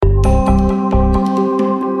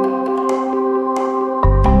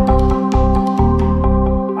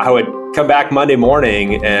back Monday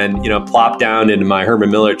morning and, plop down into my Herman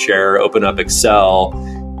Miller chair, open up Excel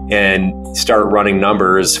and start running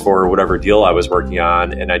numbers for whatever deal I was working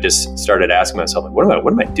on. And I just started asking myself, like, what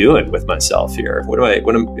am I doing with myself here?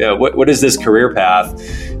 What is this career path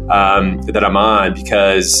that I'm on?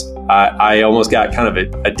 Because I almost got kind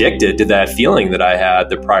of addicted to that feeling that I had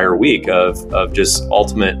the prior week of just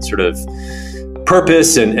ultimate sort of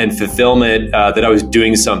purpose and fulfillment, that I was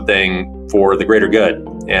doing something for the greater good.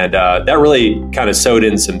 And that really kind of sowed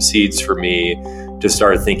in some seeds for me to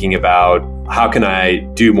start thinking about how can I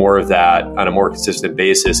do more of that on a more consistent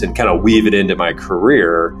basis and kind of weave it into my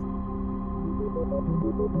career.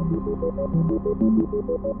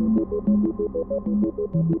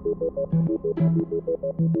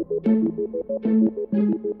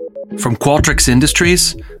 From Qualtrics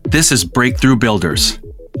Industries, this is Breakthrough Builders,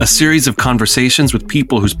 a series of conversations with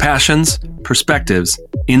people whose passions, perspectives,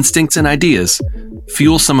 instincts, and ideas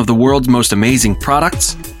fuel some of the world's most amazing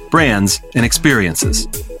products, brands, and experiences.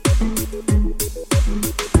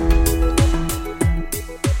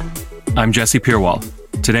 I'm Jesse Pierwall.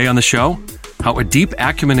 Today on the show, how a deep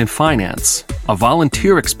acumen in finance, a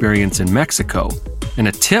volunteer experience in Mexico, and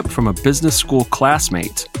a tip from a business school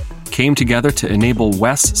classmate came together to enable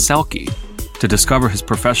Wes Selke to discover his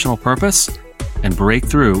professional purpose and break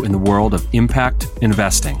through in the world of impact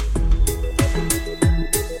investing.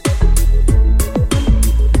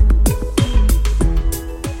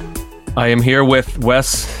 I am here with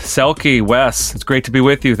Wes Selke. Wes, it's great to be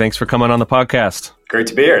with you. Thanks for coming on the podcast. Great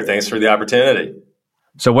to be here. Thanks for the opportunity.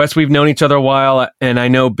 So Wes, we've known each other a while, and I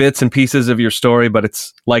know bits and pieces of your story, but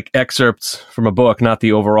it's like excerpts from a book, not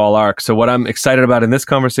the overall arc. So what I'm excited about in this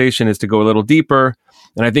conversation is to go a little deeper.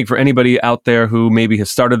 And I think for anybody out there who maybe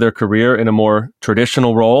has started their career in a more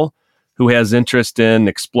traditional role, who has interest in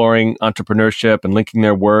exploring entrepreneurship and linking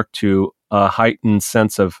their work to a heightened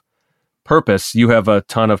sense of purpose, you have a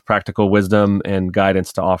ton of practical wisdom and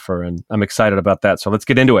guidance to offer. And I'm excited about that. So let's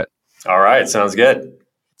get into it. All right. Sounds good.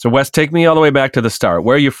 So Wes, take me all the way back to the start.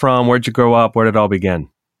 Where are you from? Where'd you grow up? Where did it all begin?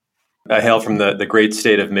 I hail from the great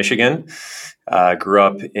state of Michigan. Grew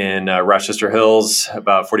up in Rochester Hills,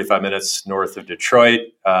 about 45 minutes north of Detroit.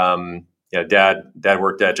 Dad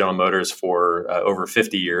worked at General Motors for over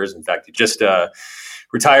 50 years. In fact, he just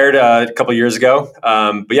retired a couple years ago.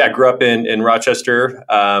 Grew up in Rochester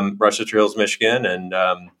Hills, Michigan,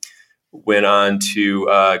 and went on to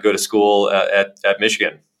go to school at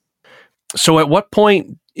Michigan. So at what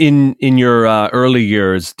point in your early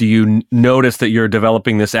years do you notice that you're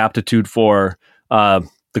developing this aptitude for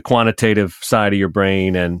the quantitative side of your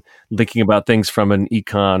brain and thinking about things from an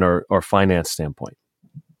econ or finance standpoint?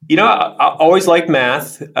 I always liked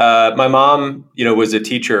math. My mom, was a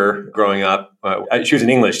teacher growing up. She was an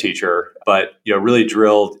English teacher, but, really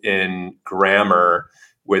drilled in grammar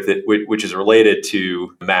with it, which is related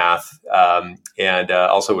to math. And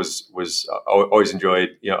also was always enjoyed,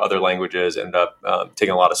 other languages, ended up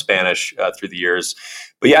taking a lot of Spanish through the years.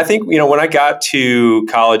 But yeah, I think, when I got to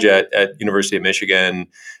college at University of Michigan,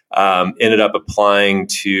 ended up applying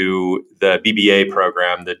to the BBA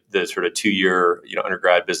program, the sort of 2-year,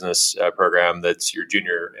 undergrad business program that's your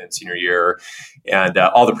junior and senior year. And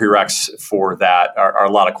all the prereqs for that are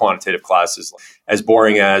a lot of quantitative classes. As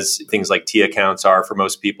boring as things like T accounts are for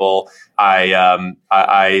most people,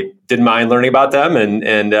 I didn't mind learning about them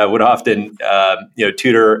and would often,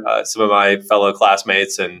 tutor some of my fellow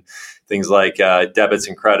classmates and things like debits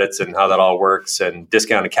and credits and how that all works and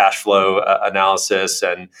discounted cash flow analysis.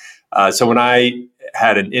 And so when I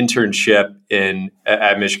had an internship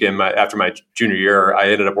at Michigan after my junior year, I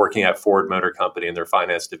ended up working at Ford Motor Company in their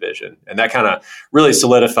finance division. And that kind of really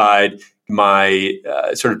solidified my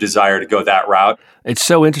sort of desire to go that route. It's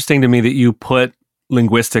so interesting to me that you put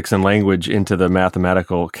linguistics and language into the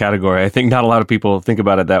mathematical category. I think not a lot of people think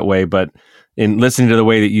about it that way, but in listening to the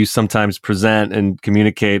way that you sometimes present and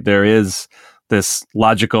communicate, there is this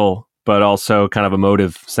logical but also kind of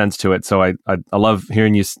emotive sense to it. So I love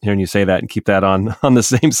hearing you say that and keep that on the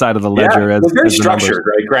same side of the ledger. It's very structured,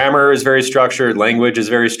 right? Grammar is very structured. Language is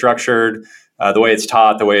very structured. The way it's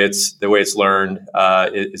taught, the way it's learned,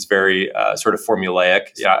 is very sort of formulaic.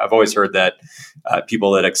 Yeah, I've always heard that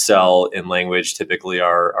people that excel in language typically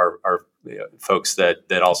are folks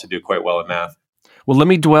that also do quite well in math. Well, let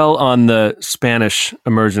me dwell on the Spanish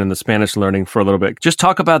immersion and the Spanish learning for a little bit. Just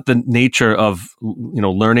talk about the nature of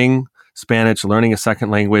learning Spanish, learning a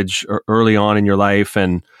second language early on in your life,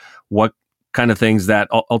 and what kind of things that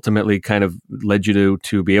ultimately kind of led you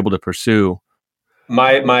to be able to pursue.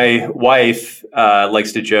 My wife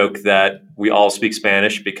likes to joke that we all speak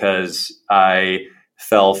Spanish because I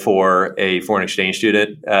fell for a foreign exchange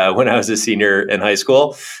student when I was a senior in high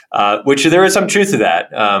school, which there is some truth to that.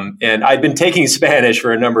 And I'd been taking Spanish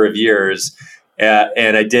for a number of years,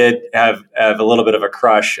 and I did have a little bit of a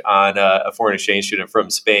crush on a foreign exchange student from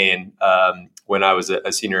Spain when I was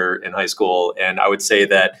a senior in high school. And I would say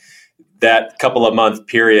that couple of month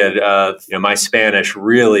period, my Spanish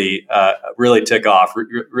really took off,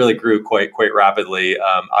 really grew quite rapidly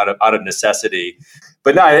out of necessity.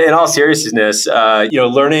 But no, in all seriousness,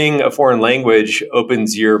 learning a foreign language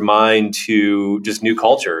opens your mind to just new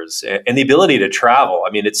cultures and the ability to travel.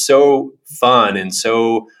 I mean, it's so fun and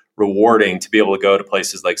so rewarding to be able to go to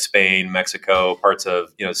places like Spain, Mexico, parts of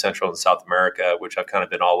Central and South America, which I've kind of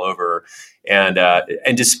been all over, and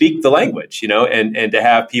to speak the language, and to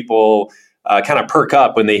have people kind of perk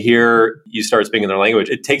up when they hear you start speaking their language.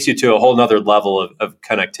 It takes you to a whole nother level of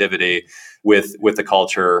connectivity with the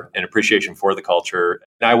culture and appreciation for the culture.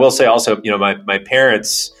 And I will say also, my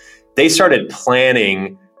parents, they started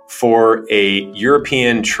planning for a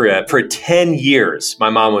European trip for 10 years. My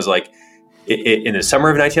mom was like, in the summer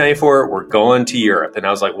of 1994, we're going to Europe. And I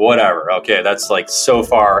was like, whatever. Okay, that's like so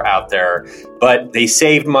far out there. But they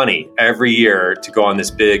saved money every year to go on this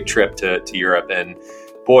big trip to Europe. And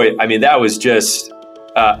boy, I mean, that was just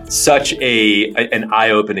such an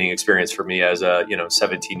eye-opening experience for me as a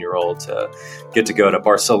 17-year-old to get to go to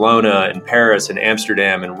Barcelona and Paris and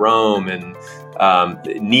Amsterdam and Rome and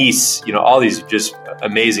Nice, all these just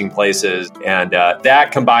amazing places. And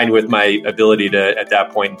that combined with my ability to, at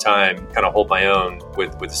that point in time, kind of hold my own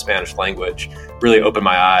with the Spanish language, really opened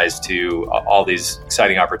my eyes to all these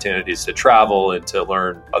exciting opportunities to travel and to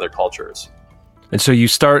learn other cultures. And so you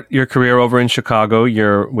start your career over in Chicago.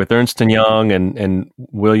 You're with Ernst & Young and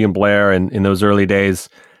William Blair in those early days.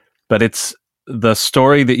 But it's the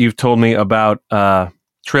story that you've told me about a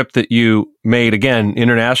trip that you made, again,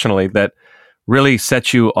 internationally, that really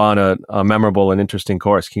set you on a memorable and interesting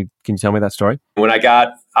course. Can you tell me that story? When I got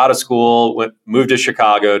out of school, moved to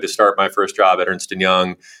Chicago to start my first job at Ernst &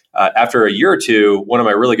 Young, after a year or two, one of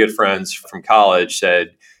my really good friends from college said,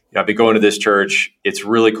 I've been going to this church. It's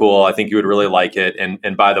really cool. I think you would really like it.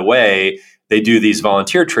 And by the way, they do these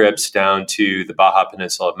volunteer trips down to the Baja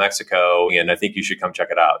Peninsula of Mexico, and I think you should come check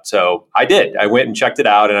it out. So I did. I went and checked it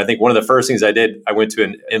out. And I think one of the first things I did, I went to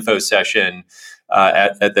an info session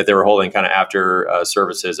that they were holding kind of after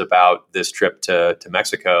services about this trip to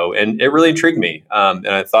Mexico. And it really intrigued me. And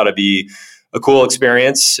I thought it'd be a cool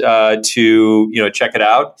experience to check it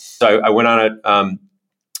out. So I went on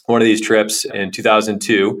one of these trips in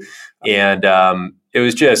 2002, and it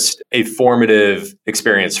was just a formative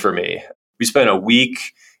experience for me. We spent a week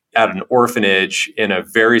at an orphanage in a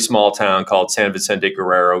very small town called San Vicente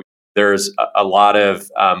Guerrero. There's a lot of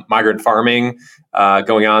migrant farming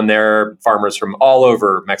going on there. Farmers from all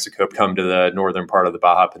over Mexico come to the northern part of the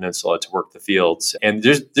Baja Peninsula to work the fields. And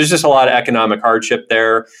there's just a lot of economic hardship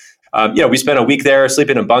there. We spent a week there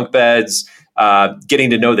sleeping in bunk beds, getting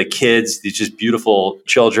to know the kids, these just beautiful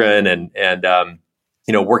children, and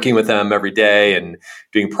working with them every day and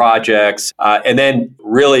doing projects. And then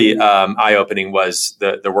really eye-opening was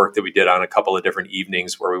the work that we did on a couple of different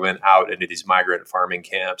evenings where we went out into these migrant farming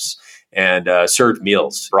camps and served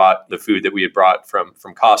meals, brought the food that we had brought from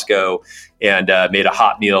Costco and made a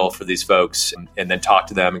hot meal for these folks and then talked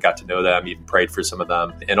to them and got to know them, even prayed for some of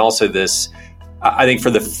them. And also this, I think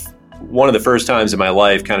for one of the first times in my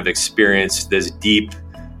life, kind of experienced this deep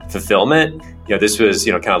fulfillment. This was,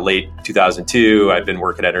 kind of late 2002. I'd been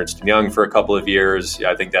working at Ernst & Young for a couple of years.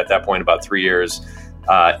 I think at that point, about 3 years.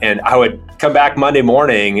 And I would come back Monday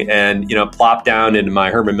morning and, plop down into my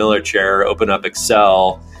Herman Miller chair, open up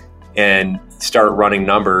Excel and start running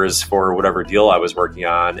numbers for whatever deal I was working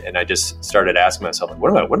on. And I just started asking myself,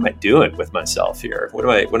 what am I doing with myself here?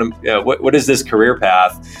 What is this career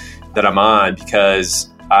path that I'm on? Because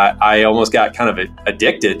I almost got kind of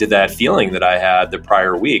addicted to that feeling that I had the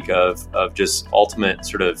prior week of just ultimate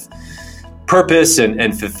sort of purpose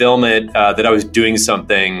and fulfillment, that I was doing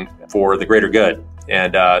something for the greater good.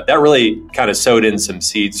 And that really kind of sowed in some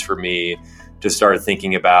seeds for me to start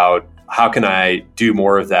thinking about how can I do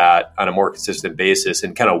more of that on a more consistent basis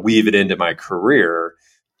and kind of weave it into my career.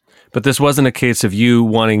 But this wasn't a case of you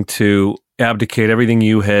wanting to abdicate everything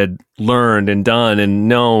you had learned and done and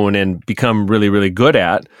known and become really, really good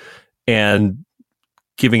at and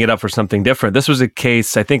giving it up for something different. This was a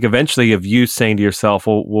case, I think, eventually of you saying to yourself,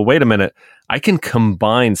 well, wait a minute, I can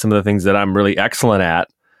combine some of the things that I'm really excellent at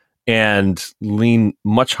and lean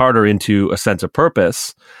much harder into a sense of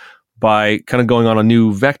purpose by kind of going on a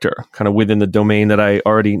new vector, kind of within the domain that I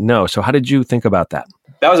already know. So how did you think about that?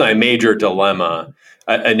 That was my major dilemma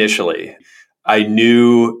initially. I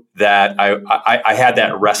knew that I had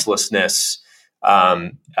that restlessness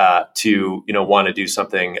to want to do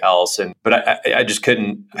something else, but I just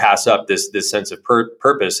couldn't pass up this sense of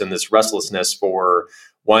purpose and this restlessness for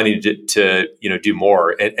wanting to do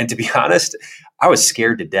more. And to be honest, I was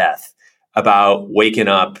scared to death about waking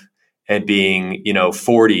up and being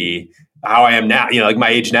 40, how I am now, like my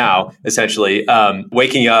age now, essentially,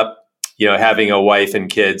 waking up, having a wife and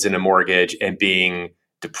kids and a mortgage and being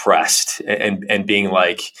depressed and being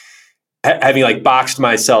like, having like boxed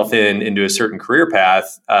myself into a certain career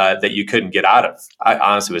path that you couldn't get out of. I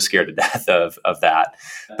honestly was scared to death of that,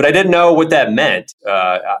 but I didn't know what that meant.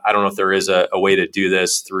 I don't know if there is a way to do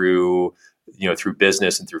this through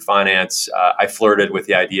business and through finance. I flirted with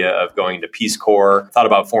the idea of going to Peace Corps, thought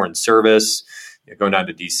about foreign service, going down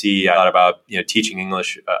to DC. I thought about teaching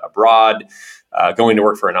English abroad, going to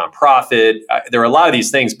work for a nonprofit. There were a lot of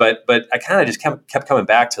these things, but I kind of just kept coming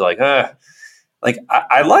back to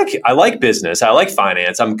I like business. I like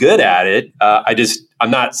finance. I'm good at it.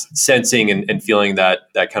 I'm not sensing and feeling that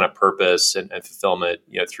kind of purpose and fulfillment,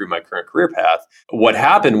 through my current career path. What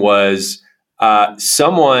happened was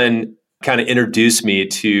someone kind of introduced me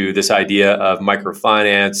to this idea of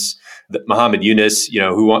microfinance. Muhammad Yunus,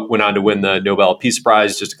 who went on to win the Nobel Peace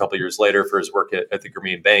Prize just a couple of years later for his work at the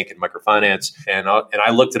Grameen Bank in microfinance. And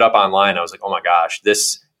I looked it up online. I was like, oh my gosh,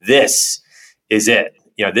 this is it.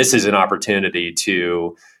 This is an opportunity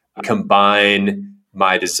to combine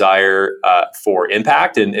my desire for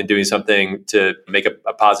impact and doing something to make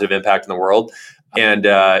a positive impact in the world, and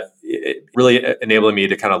it really enabling me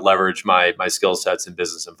to kind of leverage my skill sets in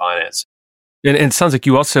business and finance. And it sounds like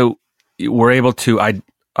you also were able to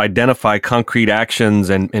identify concrete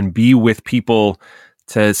actions and be with people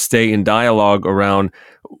to stay in dialogue around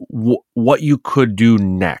what you could do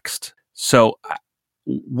next. So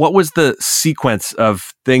what was the sequence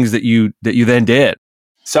of things that you then did?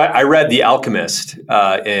 So I read The Alchemist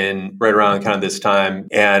in right around kind of this time,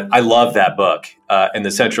 and I love that book. And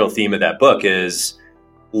the central theme of that book is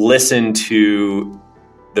listen to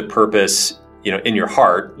the purpose, in your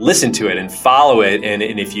heart. Listen to it and follow it. And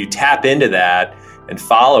if you tap into that and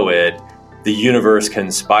follow it, the universe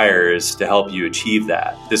conspires to help you achieve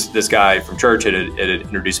that. This guy from church had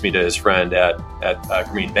introduced me to his friend at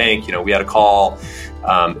Grameen Bank. We had a call.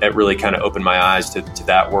 It really kind of opened my eyes to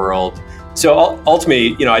that world. So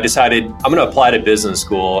ultimately, I decided I'm going to apply to business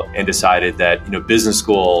school, and decided that, business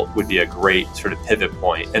school would be a great sort of pivot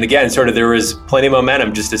point. And again, sort of there was plenty of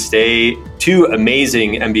momentum just to stay 2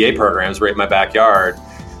 amazing MBA programs right in my backyard.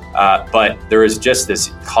 But there was just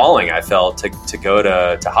this calling I felt to go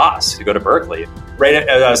to Haas, to go to Berkeley. Right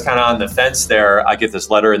as I was kind of on the fence there, I get this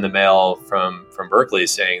letter in the mail from Berkeley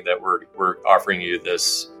saying that we're offering you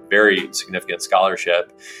this very significant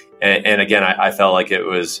scholarship. And again, I felt like it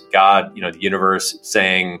was God, the universe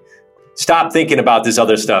saying, stop thinking about this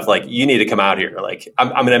other stuff. Like, you need to come out here. Like,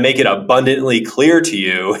 I'm going to make it abundantly clear to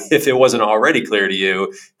you, if it wasn't already clear to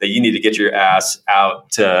you, that you need to get your ass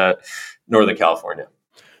out to Northern California.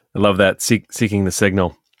 I love that, seeking the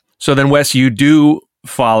signal. So then, Wes, you do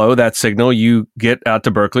follow that signal. You get out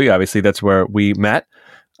to Berkeley. Obviously, that's where we met.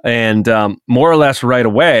 And more or less right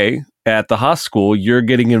away at the Haas School, you're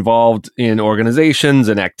getting involved in organizations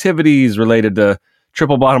and activities related to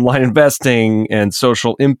triple bottom line investing and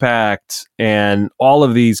social impact and all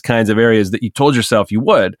of these kinds of areas that you told yourself you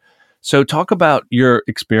would. So talk about your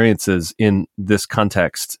experiences in this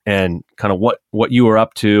context and kind of what you were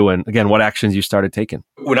up to, and again, what actions you started taking.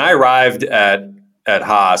 When I arrived at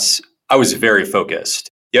Haas, I was very focused.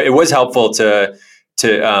 Yeah, it was helpful to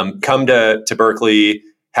come to Berkeley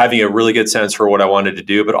having a really good sense for what I wanted to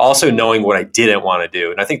do, but also knowing what I didn't want to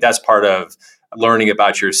do. And I think that's part of learning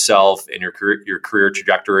about yourself and your career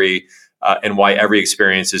trajectory, and why every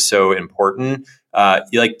experience is so important.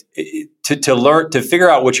 To learn to figure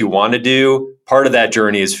out what you want to do. Part of that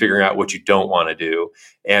journey is figuring out what you don't want to do.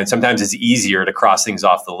 And sometimes it's easier to cross things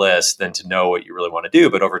off the list than to know what you really want to do.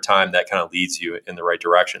 But over time, that kind of leads you in the right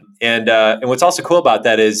direction. And what's also cool about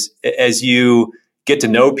that is, as you get to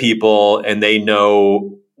know people and they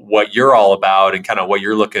know what you're all about and kind of what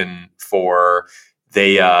you're looking for,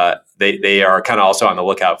 they are kind of also on the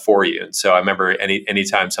lookout for you. And so I remember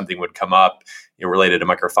anytime something would come up, related to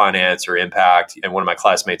microfinance or impact, and one of my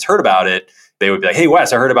classmates heard about it, they would be like, "Hey,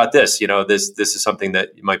 Wes, I heard about this. This is something that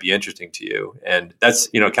might be interesting to you." And that's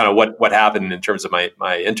kind of what happened in terms of my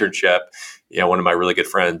internship. One of my really good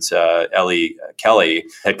friends, Ellie Kelly,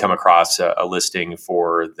 had come across a listing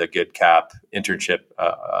for the GoodCap internship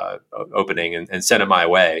opening and sent it my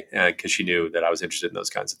way because she knew that I was interested in those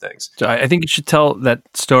kinds of things. So I think you should tell that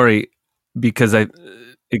story, because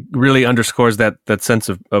it really underscores that sense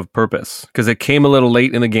of purpose, because it came a little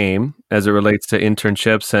late in the game as it relates to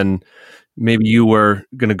internships, and maybe you were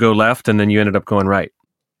going to go left and then you ended up going right.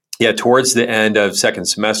 Yeah, towards the end of second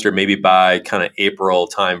semester, maybe by kind of April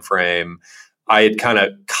timeframe, I had kind of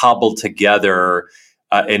cobbled together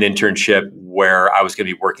an internship where I was going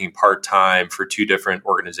to be working part-time for two different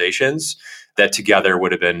organizations that together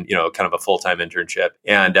would have been, kind of a full-time internship.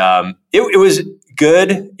 And it was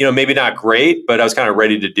good, maybe not great, but I was kind of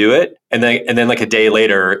ready to do it. And then like a day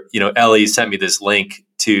later, Ellie sent me this link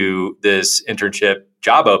to this internship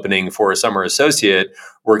job opening for a summer associate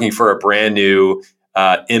working for a brand new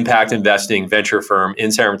impact investing venture firm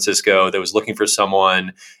in San Francisco that was looking for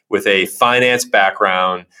someone with a finance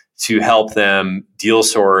background to help them deal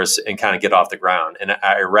source and kind of get off the ground. And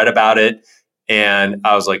I read about it and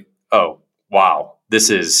I was like, oh, wow, this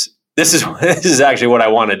is actually what I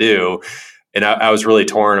want to do. And I was really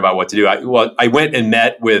torn about what to do. I went and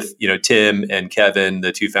met with, Tim and Kevin,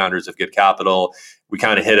 the two founders of Good Capital. We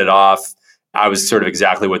kind of hit it off. I was sort of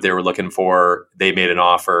exactly what they were looking for. They made an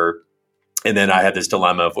offer. And then I had this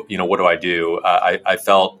dilemma of, what do I do? I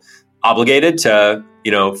felt obligated to,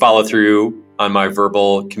 follow through on my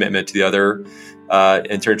verbal commitment to the other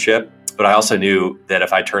internship. But I also knew that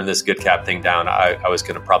if I turned this Good Cap thing down, I was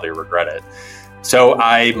going to probably regret it. So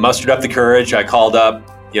I mustered up the courage. I called up,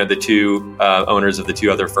 the two owners of the two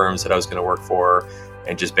other firms that I was going to work for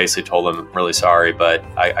and just basically told them, I'm really sorry, but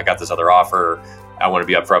I got this other offer. I want to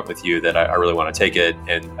be upfront with you that I really want to take it.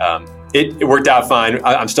 And it worked out fine.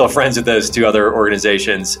 I'm still friends with those two other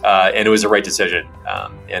organizations, and it was the right decision.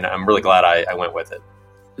 And I'm really glad I went with it.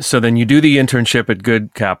 So then you do the internship at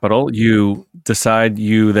Good Capital. You decide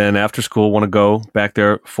you then after school want to go back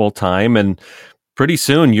there full time. And pretty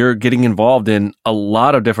soon you're getting involved in a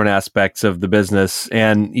lot of different aspects of the business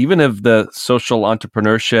and even of the social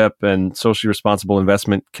entrepreneurship and socially responsible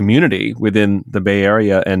investment community within the Bay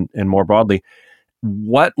Area and more broadly.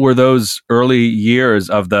 What were those early years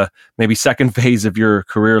of the maybe second phase of your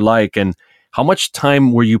career like, and how much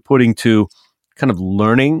time were you putting to kind of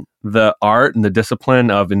learning the art and the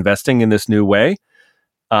discipline of investing in this new way?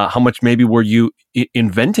 How much maybe were you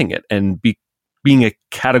inventing it and being a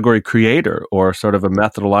category creator or sort of a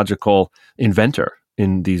methodological inventor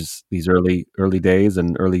in these early days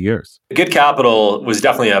and early years? Good Capital was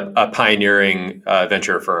definitely a pioneering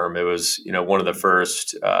venture firm. It was, one of the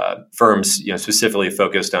first firms, specifically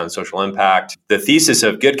focused on social impact. The thesis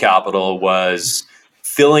of Good Capital was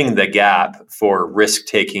filling the gap for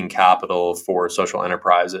risk-taking capital for social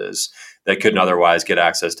enterprises that couldn't otherwise get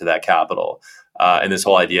access to that capital. And this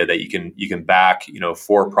whole idea that you can back,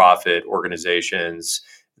 for-profit organizations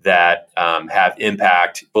that have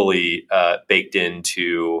impact fully baked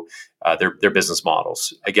into their business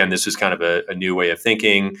models. Again, this was kind of a new way of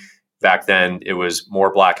thinking. Back then, it was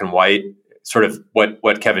more black and white, sort of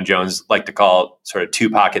what Kevin Jones liked to call sort of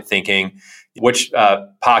two-pocket thinking. Which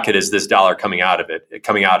pocket is this dollar coming out of?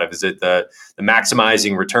 Is it the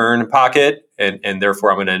maximizing return pocket, and therefore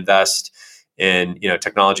I'm going to invest in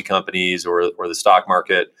technology companies or the stock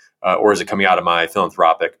market, or is it coming out of my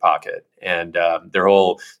philanthropic pocket? And their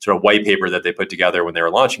whole sort of white paper that they put together when they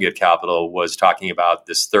were launching Good Capital was talking about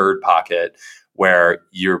this third pocket where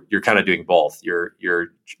you're kind of doing both. You're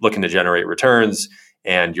looking to generate returns,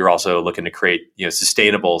 and you're also looking to create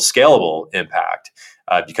sustainable, scalable impact.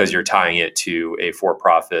 Because you're tying it to a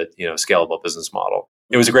for-profit, scalable business model.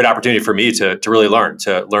 It was a great opportunity for me to really learn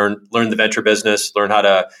the venture business, learn how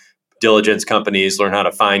to diligence companies, learn how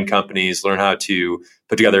to find companies, learn how to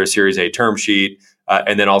put together a Series A term sheet,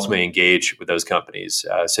 and then ultimately engage with those companies,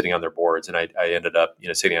 sitting on their boards. And I ended up,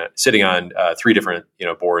 sitting on three different,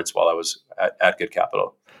 boards while I was at Good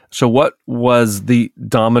Capital. So what was the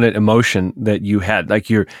dominant emotion that you had? Like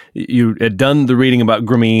you had done the reading about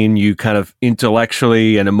Grameen, you kind of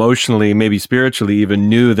intellectually and emotionally, maybe spiritually even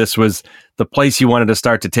knew this was the place you wanted to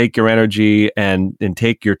start to take your energy and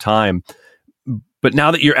take your time. But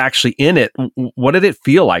now that you're actually in it, what did it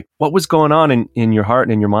feel like? What was going on in your heart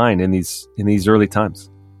and in your mind in these early times?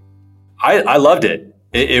 I loved it.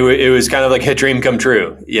 It was kind of like a dream come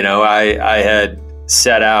true. I had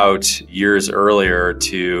set out years earlier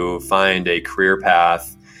to find a career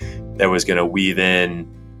path that was going to weave in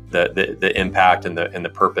the impact and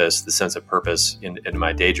the purpose, the sense of purpose into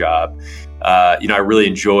my day job. I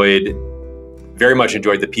really very much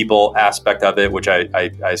enjoyed the people aspect of it, which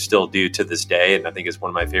I still do to this day. And I think is one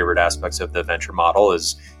of my favorite aspects of the venture model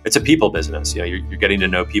is it's a people business. You're getting to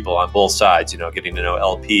know people on both sides, getting to know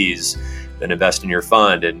LPs, and invest in your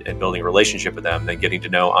fund and building a relationship with them, then getting to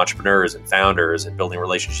know entrepreneurs and founders and building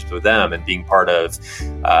relationships with them and being part of,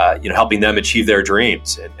 helping them achieve their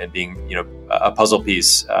dreams and being, a puzzle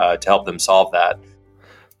piece to help them solve that.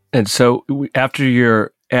 And so after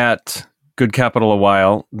you're at Good Capital a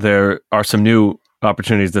while, there are some new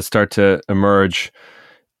opportunities that start to emerge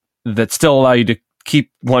that still allow you to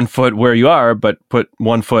keep one foot where you are, but put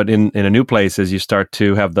one foot in a new place as you start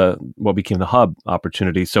to have what became the Hub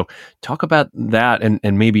opportunity. So talk about that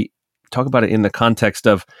and maybe talk about it in the context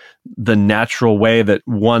of the natural way that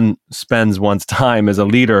one spends one's time as a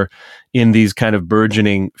leader in these kind of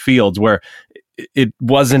burgeoning fields where it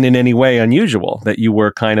wasn't in any way unusual that you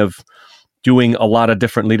were kind of doing a lot of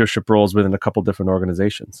different leadership roles within a couple different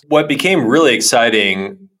organizations. What became really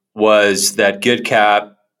exciting was that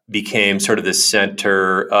GoodCap became sort of the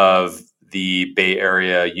center of the Bay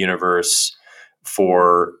Area universe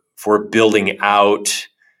for building out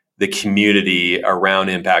the community around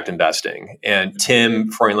impact investing. And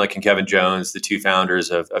Tim Freundlich and Kevin Jones, the two founders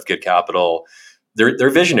of Good Capital, they're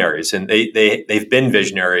visionaries, and they've been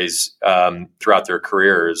visionaries throughout their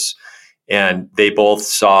careers. And they both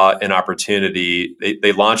saw an opportunity.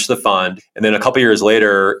 They launched the fund, and then a couple years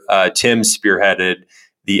later, Tim spearheaded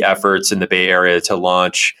the efforts in the Bay Area to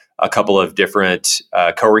launch a couple of different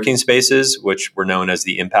co-working spaces, which were known as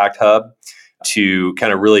the Impact Hub, to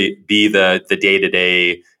kind of really be the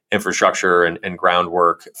day-to-day infrastructure and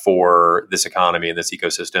groundwork for this economy and this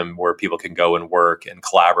ecosystem where people can go and work and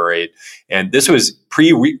collaborate. And this was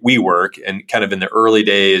pre-WeWork and kind of in the early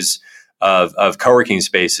days of co-working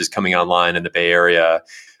spaces coming online in the Bay Area.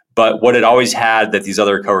 But what it always had that these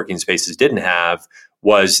other co-working spaces didn't have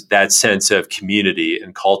was that sense of community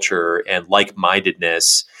and culture and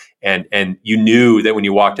like-mindedness. And you knew that when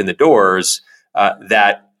you walked in the doors,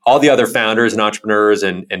 that all the other founders and entrepreneurs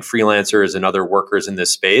and freelancers and other workers in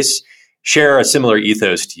this space share a similar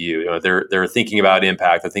ethos to you. They're thinking about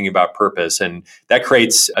impact, they're thinking about purpose, and that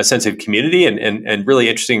creates a sense of community and really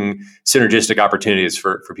interesting synergistic opportunities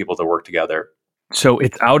for people to work together. So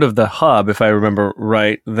it's out of the Hub, if I remember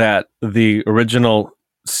right, that the original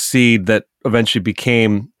seed that eventually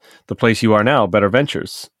became the place you are now, Better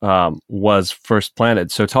Ventures, was first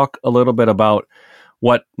planted. So talk a little bit about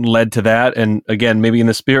what led to that. And again, maybe in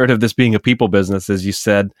the spirit of this being a people business, as you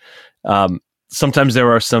said, sometimes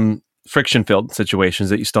there are some friction-filled situations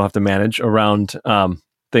that you still have to manage around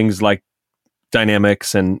things like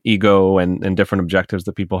dynamics and ego and different objectives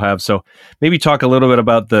that people have. So maybe talk a little bit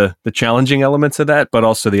about the challenging elements of that, but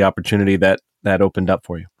also the opportunity that opened up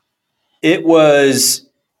for you. It was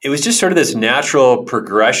just sort of this natural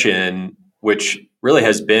progression, which really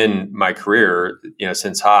has been my career,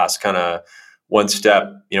 since Haas, kind of one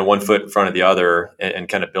step, 1 foot in front of the other and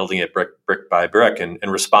kind of building it brick by brick and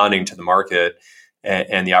responding to the market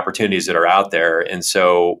and the opportunities that are out there. And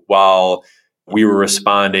so while we were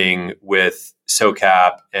responding with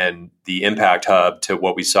SoCap and the Impact Hub to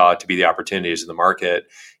what we saw to be the opportunities in the market,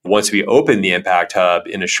 once we opened the Impact Hub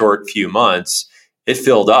in a short few months, it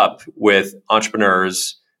filled up with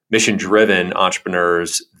entrepreneurs, mission-driven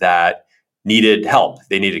entrepreneurs that needed help.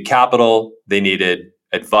 They needed capital, they needed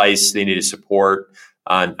advice, they needed support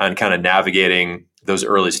on kind of navigating those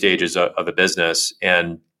early stages of a business.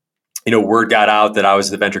 And, word got out that I was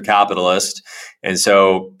the venture capitalist. And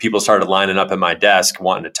so people started lining up at my desk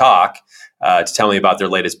wanting to talk, to tell me about their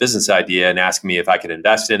latest business idea and asking me if I could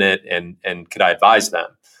invest in it and could I advise them.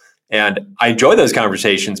 And I enjoy those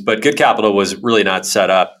conversations, but Good Capital was really not set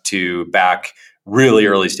up to back really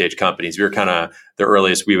early stage companies. We were kind of the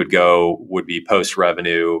earliest we would go would be post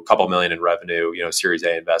revenue, a couple million in revenue, Series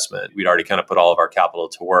A investment. We'd already kind of put all of our capital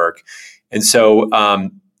to work. And so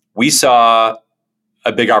we saw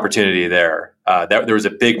a big opportunity there. That there was a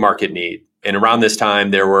big market need. And around this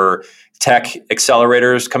time, there were tech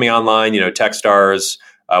accelerators coming online, Techstars,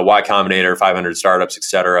 Y Combinator, 500 startups, et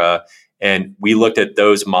cetera. And we looked at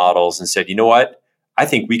those models and said, you know what? I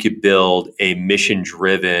think we could build a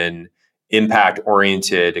mission-driven,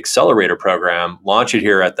 impact-oriented accelerator program, launch it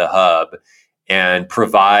here at the Hub, and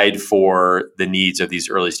provide for the needs of these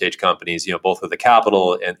early stage companies, both with the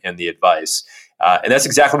capital and the advice. And that's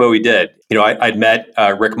exactly what we did. I'd met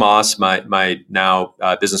Rick Moss, my now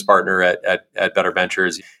business partner at Better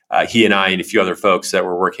Ventures. He and I and a few other folks that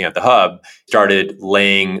were working at the Hub started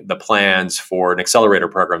laying the plans for an accelerator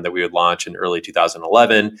program that we would launch in early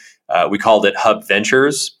 2011. We called it Hub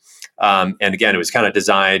Ventures. And again, it was kind of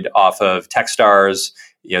designed off of Techstars,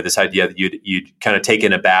 this idea that you'd kind of take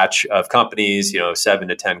in a batch of companies, 7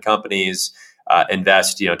 to 10 companies,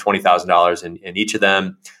 invest, $20,000 in each of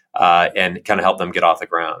them, and kind of help them get off the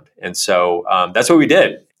ground. And so that's what we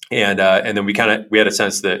did. And then we had a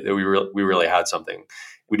sense that we really had something.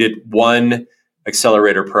 We did one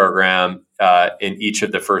accelerator program in each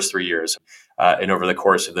of the first 3 years. And over the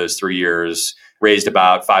course of those 3 years, raised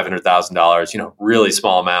about $500,000, really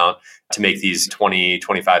small amount to make these $20,000,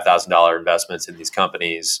 $25,000 investments in these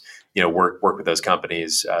companies, work with those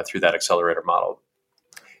companies through that accelerator model.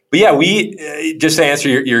 But yeah, we just to answer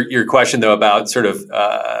your question though about sort of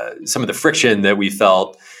some of the friction that we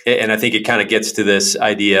felt, and I think it kind of gets to this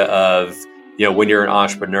idea of when you're an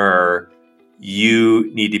entrepreneur,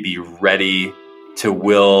 you need to be ready to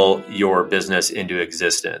will your business into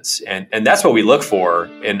existence, and that's what we look for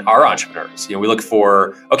in our entrepreneurs. We look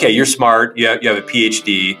for, okay, you're smart, you have a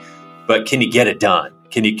PhD, but can you get it done?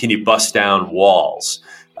 Can you bust down walls?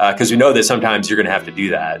 Because we know that sometimes you're going to have to do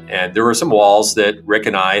that. And there were some walls that Rick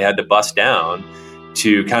and I had to bust down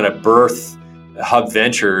to kind of birth Hub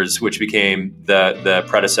Ventures, which became the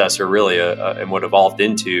predecessor really and what evolved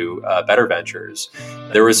into Better Ventures.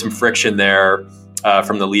 There was some friction there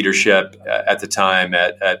from the leadership at the time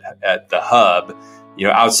at the Hub,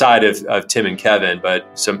 outside of Tim and Kevin,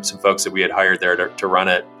 but some folks that we had hired there to run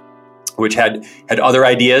it, which had other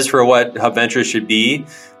ideas for what Hub Ventures should be.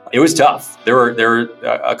 It was tough. There were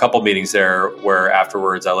a couple meetings there where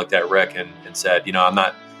afterwards I looked at Rick and said, I'm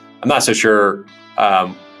not so sure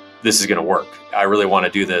this is going to work. I really want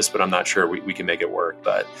to do this, but I'm not sure we can make it work.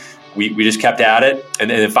 But we just kept at it, and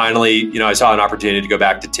then finally, I saw an opportunity to go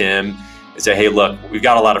back to Tim and say, hey, look, we've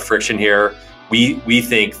got a lot of friction here. We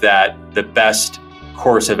think that the best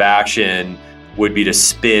course of action would be to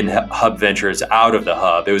spin Hub Ventures out of the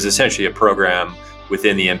Hub. It was essentially a program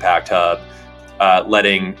within the Impact Hub.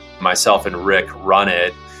 Letting myself and Rick run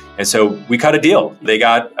it. And so we cut a deal. They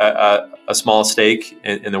got a small stake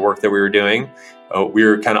in the work that we were doing. We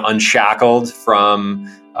were kind of unshackled from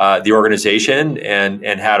the organization and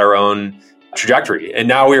had our own trajectory. And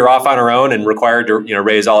now we were off on our own and required to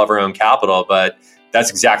raise all of our own capital. But that's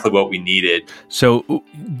exactly what we needed. So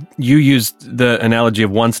you used the analogy of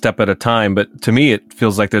one step at a time, but to me, it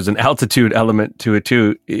feels like there's an altitude element to it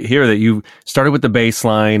too. Here that you started with the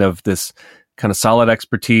baseline of this kind of solid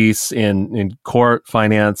expertise in core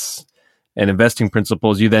finance and investing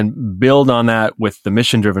principles. You then build on that with the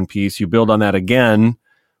mission-driven piece. You build on that again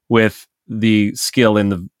with the skill in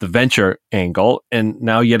the venture angle. And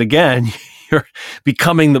now yet again, you're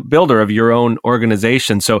becoming the builder of your own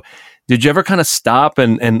organization. So did you ever kind of stop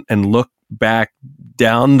and look back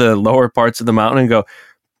down the lower parts of the mountain and go,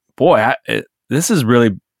 boy, this has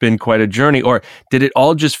really been quite a journey? Or did it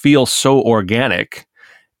all just feel so organic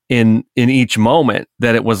in each moment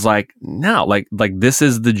that it was like, no, like this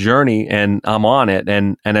is the journey and I'm on it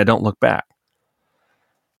and I don't look back?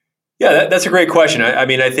 Yeah, that's a great question. I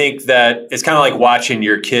mean, I think that it's kind of like watching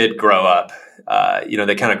your kid grow up.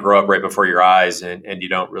 They kind of grow up right before your eyes and you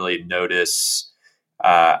don't really notice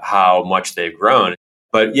how much they've grown.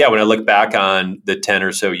 But yeah, when I look back on the 10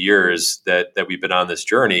 or so years that we've been on this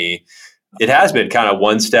journey, it has been kind of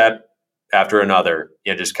one step after another,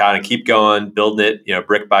 just kind of keep going, building it,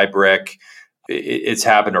 brick by brick. It's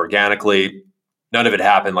happened organically. None of it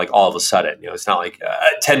happened like all of a sudden. It's not like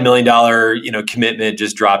a $10 million, commitment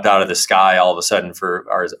just dropped out of the sky all of a sudden for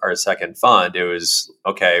our second fund. It was,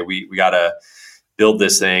 okay, we got to build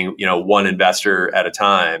this thing, one investor at a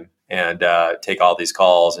time and take all these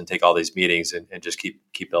calls and take all these meetings and just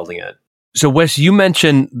keep building it. So Wes, you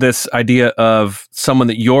mentioned this idea of someone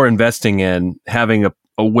that you're investing in having a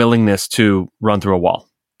willingness to run through a wall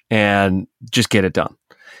and just get it done.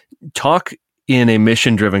 Talk in a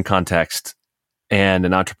mission-driven context and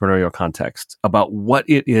an entrepreneurial context about what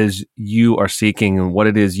it is you are seeking and what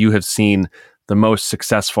it is you have seen the most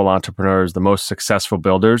successful entrepreneurs, the most successful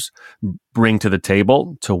builders bring to the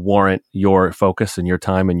table to warrant your focus and your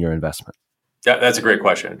time and your investment. Yeah, that's a great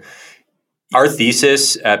question. Our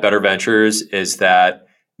thesis at Better Ventures is that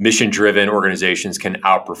mission-driven organizations can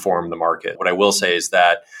outperform the market. What I will say is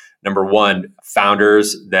that, number one,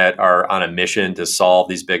 founders that are on a mission to solve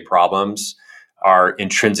these big problems are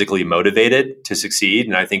intrinsically motivated to succeed.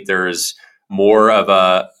 And I think there's more of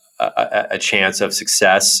a chance of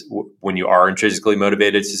success when you are intrinsically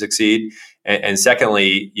motivated to succeed. And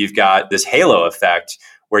secondly, you've got this halo effect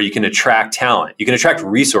where you can attract talent. You can attract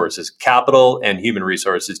resources, capital and human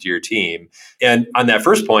resources to your team. And on that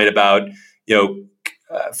first point about,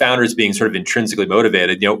 founders being sort of intrinsically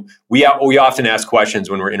motivated, we often ask questions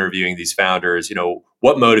when we're interviewing these founders,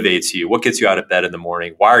 what motivates you? What gets you out of bed in the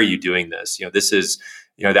morning? Why are you doing this? This is,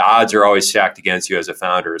 the odds are always stacked against you as a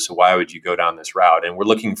founder. So why would you go down this route? And we're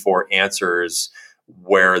looking for answers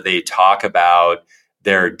where they talk about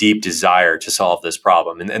their deep desire to solve this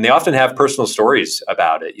problem. And they often have personal stories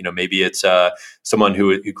about it. Maybe it's someone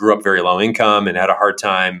who grew up very low income and had a hard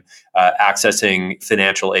time accessing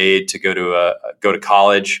financial aid to go to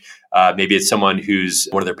college. Maybe it's someone whose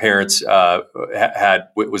one of their parents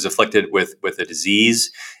was afflicted with a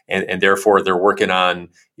disease, and therefore they're working on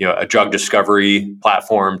a drug discovery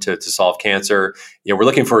platform to solve cancer. We're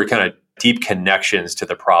looking for kind of deep connections to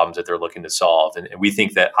the problems that they're looking to solve, and we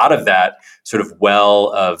think that out of that sort of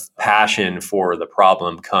well of passion for the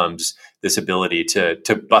problem comes this ability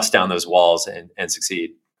to bust down those walls and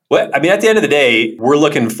succeed. Well, I mean, at the end of the day, we're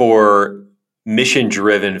looking for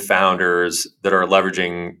mission-driven founders that are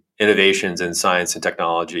leveraging innovations in science and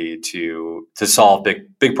technology to solve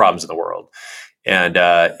big problems in the world.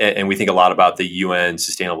 And we think a lot about the UN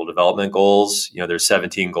Sustainable Development Goals. There's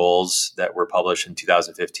 17 goals that were published in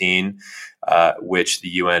 2015, which the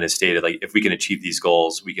UN has stated, like, if we can achieve these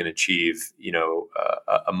goals, we can achieve,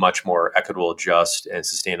 a much more equitable, just, and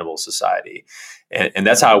sustainable society. And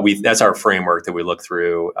that's our framework that we look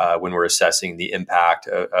through when we're assessing the impact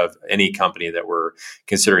of any company that we're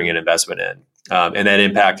considering an investment in. And that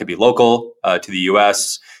impact could be local to the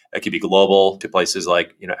US. It could be global to places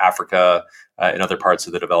like Africa and other parts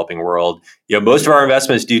of the developing world. Most of our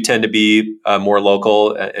investments do tend to be more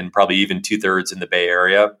local, and probably even 2/3 in the Bay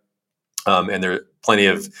Area. And there are plenty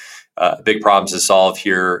of big problems to solve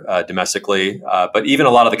here domestically. But even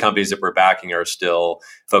a lot of the companies that we're backing are still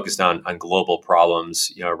focused on global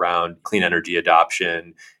problems, around clean energy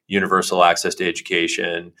adoption, universal access to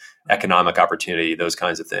education, economic opportunity, those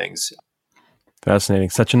kinds of things. Fascinating.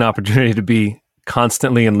 Such an opportunity to be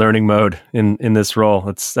constantly in learning mode in this role.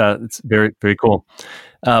 It's very, very cool.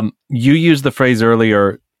 You used the phrase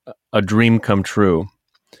earlier, a dream come true.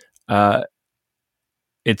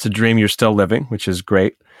 It's a dream you're still living, which is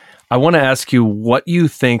great. I want to ask you what you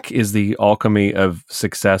think is the alchemy of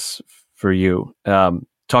success for you.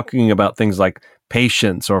 Talking about things like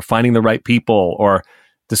patience, or finding the right people, or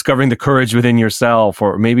discovering the courage within yourself,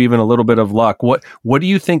 or maybe even a little bit of luck. What do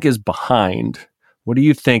you think is behind? What do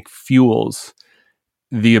you think fuels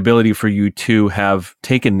the ability for you to have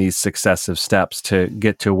taken these successive steps to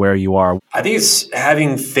get to where you are? I think it's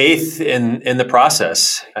having faith in the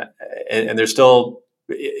process. And there's still,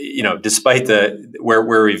 despite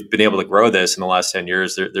where we've been able to grow this in the last 10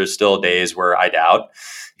 years, there's still days where I doubt,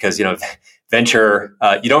 because, venture,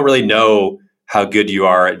 you don't really know how good you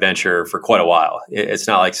are at venture for quite a while. It's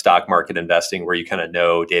not like stock market investing where you kind of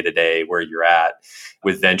know day to day where you're at.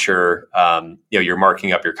 With venture, you're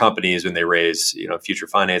marking up your companies when they raise, future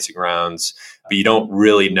financing rounds, but you don't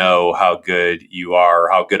really know how good you are,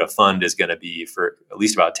 how good a fund is going to be for at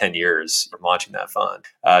least about 10 years from launching that fund.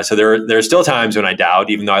 So there are still times when I doubt,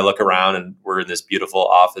 even though I look around and we're in this beautiful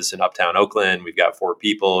office in Uptown Oakland. We've got 4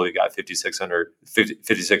 people, we've got 56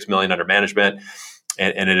 million under management.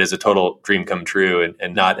 And it is a total dream come true,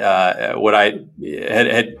 and not what I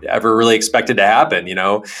had ever really expected to happen,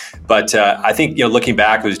 But I think, looking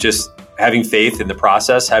back, it was just having faith in the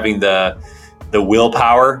process, having the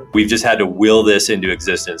willpower. We've just had to will this into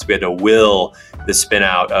existence. We had to will the spin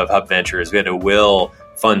out of Hub Ventures. We had to will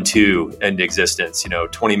Fund 2 into existence.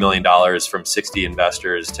 $20 million from 60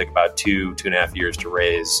 investors took about 2.5 years to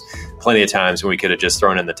raise. Plenty of times when we could have just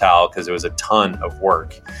thrown in the towel because it was a ton of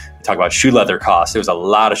work. Talk about shoe leather costs. There was a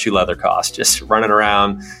lot of shoe leather costs, just running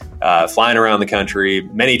around, flying around the country,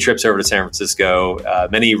 many trips over to San Francisco,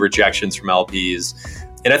 many rejections from LPs.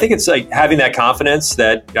 And I think it's like having that confidence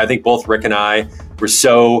that I think both Rick and I were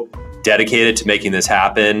so dedicated to making this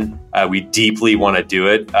happen. We deeply want to do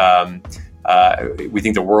it. We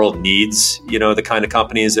think the world needs, the kind of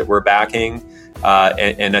companies that we're backing.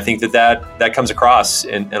 And I think that comes across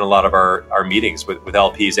in a lot of our meetings with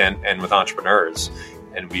LPs and with entrepreneurs.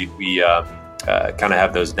 And we kind of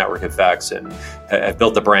have those network effects and have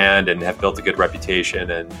built the brand and have built a good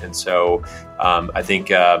reputation. And so I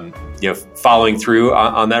think, following through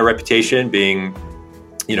on that reputation, being,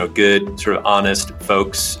 good sort of honest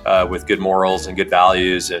folks with good morals and good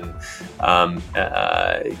values, and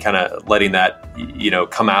kind of letting that,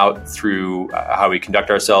 come out through how we conduct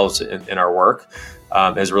ourselves in our work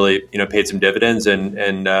has really, paid some dividends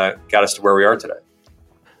and got us to where we are today.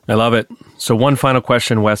 I love it. So one final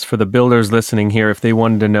question, Wes, for the builders listening here, if they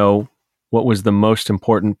wanted to know what was the most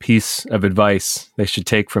important piece of advice they should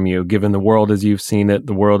take from you, given the world as you've seen it,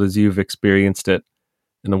 the world as you've experienced it,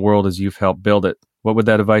 and the world as you've helped build it, what would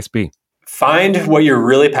that advice be? Find what you're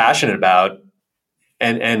really passionate about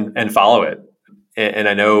and follow it. And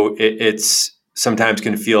I know it's sometimes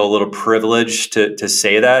can feel a little privileged to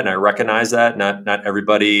say that, and I recognize that. Not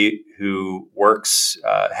everybody who works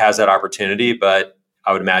has that opportunity, but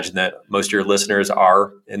I would imagine that most of your listeners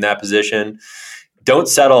are in that position. Don't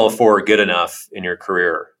settle for good enough in your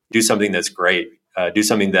career. Do something that's great. Do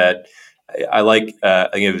something that I like. I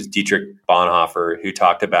think it was Dietrich Bonhoeffer who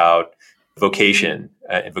talked about vocation,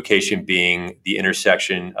 and vocation being the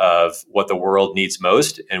intersection of what the world needs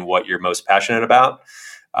most and what you're most passionate about.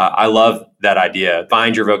 I love that idea.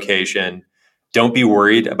 Find your vocation. Don't be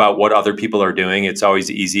worried about what other people are doing. It's always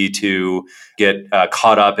easy to get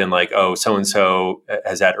caught up in like, oh, so-and-so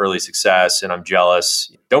has had early success and I'm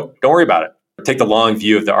jealous. Don't worry about it. Take the long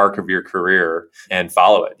view of the arc of your career and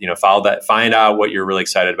follow it. Follow that. Find out what you're really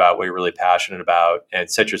excited about, what you're really passionate about, and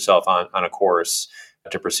set yourself on a course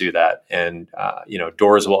to pursue that. And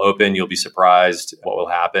doors will open. You'll be surprised what will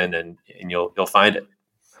happen, and you'll find it.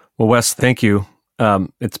 Well, Wes, thank you.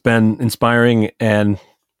 It's been inspiring and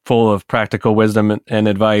full of practical wisdom and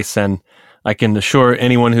advice. And I can assure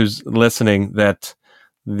anyone who's listening that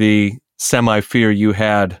the semi-fear you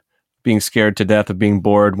had, being scared to death of being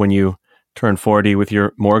bored when you turn 40 with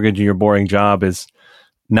your mortgage and your boring job, is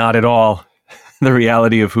not at all the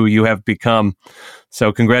reality of who you have become.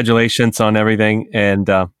 So congratulations on everything. And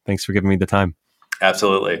thanks for giving me the time.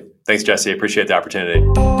 Absolutely. Thanks, Jesse. Appreciate the opportunity.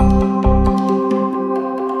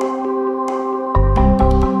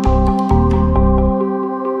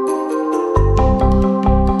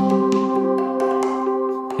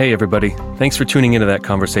 Hey, everybody. Thanks for tuning into that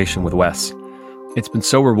conversation with Wes. It's been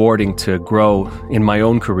so rewarding to grow in my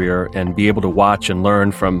own career and be able to watch and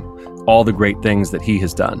learn from all the great things that he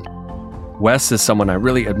has done. Wes is someone I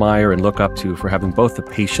really admire and look up to for having both the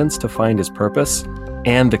patience to find his purpose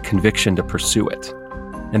and the conviction to pursue it.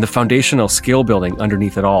 And the foundational skill building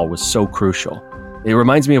underneath it all was so crucial. It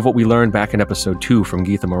reminds me of what we learned back in episode 2 from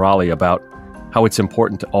Geetha Murali about how it's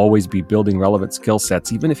important to always be building relevant skill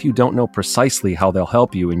sets, even if you don't know precisely how they'll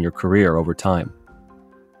help you in your career over time.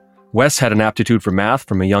 Wes had an aptitude for math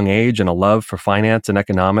from a young age and a love for finance and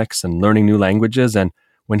economics and learning new languages. And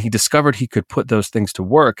when he discovered he could put those things to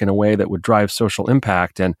work in a way that would drive social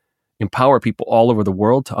impact and empower people all over the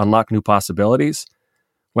world to unlock new possibilities,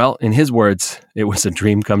 well, in his words, it was a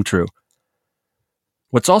dream come true.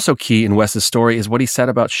 What's also key in Wes's story is what he said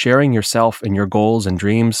about sharing yourself and your goals and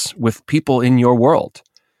dreams with people in your world.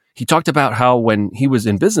 He talked about how when he was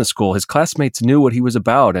in business school, his classmates knew what he was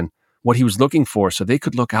about and what he was looking for so they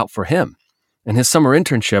could look out for him. And his summer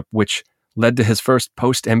internship, which led to his first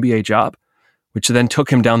post-MBA job, which then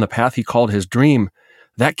took him down the path he called his dream,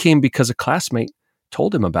 that came because a classmate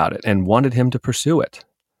told him about it and wanted him to pursue it.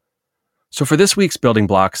 So for this week's Building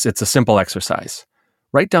Blocks, it's a simple exercise.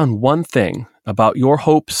 Write down one thing about your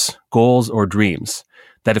hopes, goals, or dreams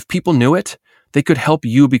that if people knew it, they could help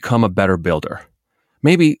you become a better builder.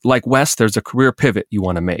 Maybe, like Wes, there's a career pivot you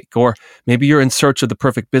want to make, or maybe you're in search of the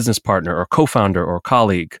perfect business partner or co-founder or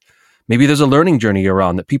colleague. Maybe there's a learning journey you're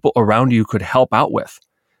on that people around you could help out with.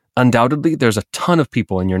 Undoubtedly, there's a ton of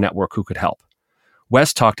people in your network who could help.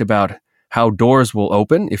 Wes talked about how doors will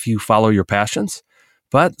open if you follow your passions,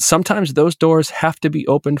 but sometimes those doors have to be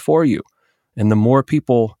opened for you. And the more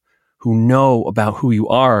people who know about who you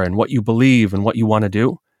are and what you believe and what you want to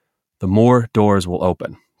do, the more doors will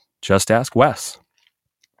open. Just ask Wes.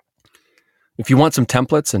 If you want some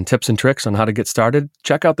templates and tips and tricks on how to get started,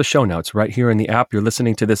 check out the show notes right here in the app you're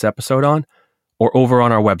listening to this episode on, or over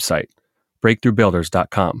on our website,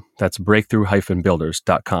 breakthroughbuilders.com. That's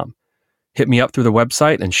breakthrough-builders.com. Hit me up through the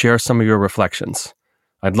website and share some of your reflections.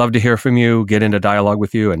 I'd love to hear from you, get into dialogue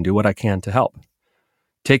with you, and do what I can to help.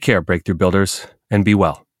 Take care, Breakthrough Builders, and be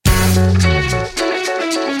well.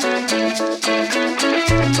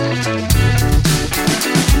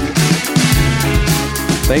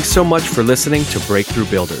 Thanks so much for listening to Breakthrough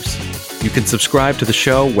Builders. You can subscribe to the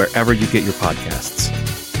show wherever you get your podcasts.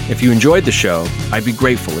 If you enjoyed the show, I'd be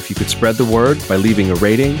grateful if you could spread the word by leaving a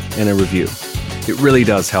rating and a review. It really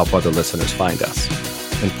does help other listeners find us.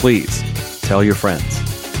 And please, tell your friends.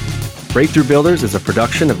 Breakthrough Builders is a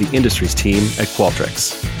production of the Industries team at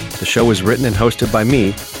Qualtrics. The show is written and hosted by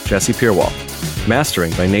me, Jesse Pierwalt.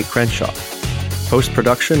 Mastering by Nate Crenshaw.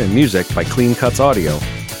 Post-production and music by Clean Cuts Audio,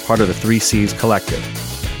 part of the 3Cs Collective.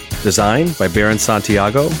 Design by Baron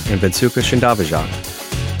Santiago and Bensuka Shindavajak.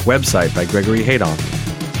 Website by Gregory Haydon.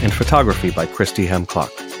 And photography by Christy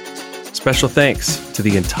Hem-Clark. Special thanks to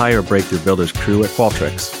the entire Breakthrough Builders crew at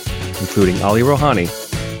Qualtrics, including Ali Rohani,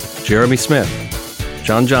 Jeremy Smith,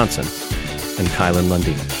 John Johnson, and Kylan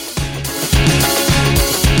Lundin.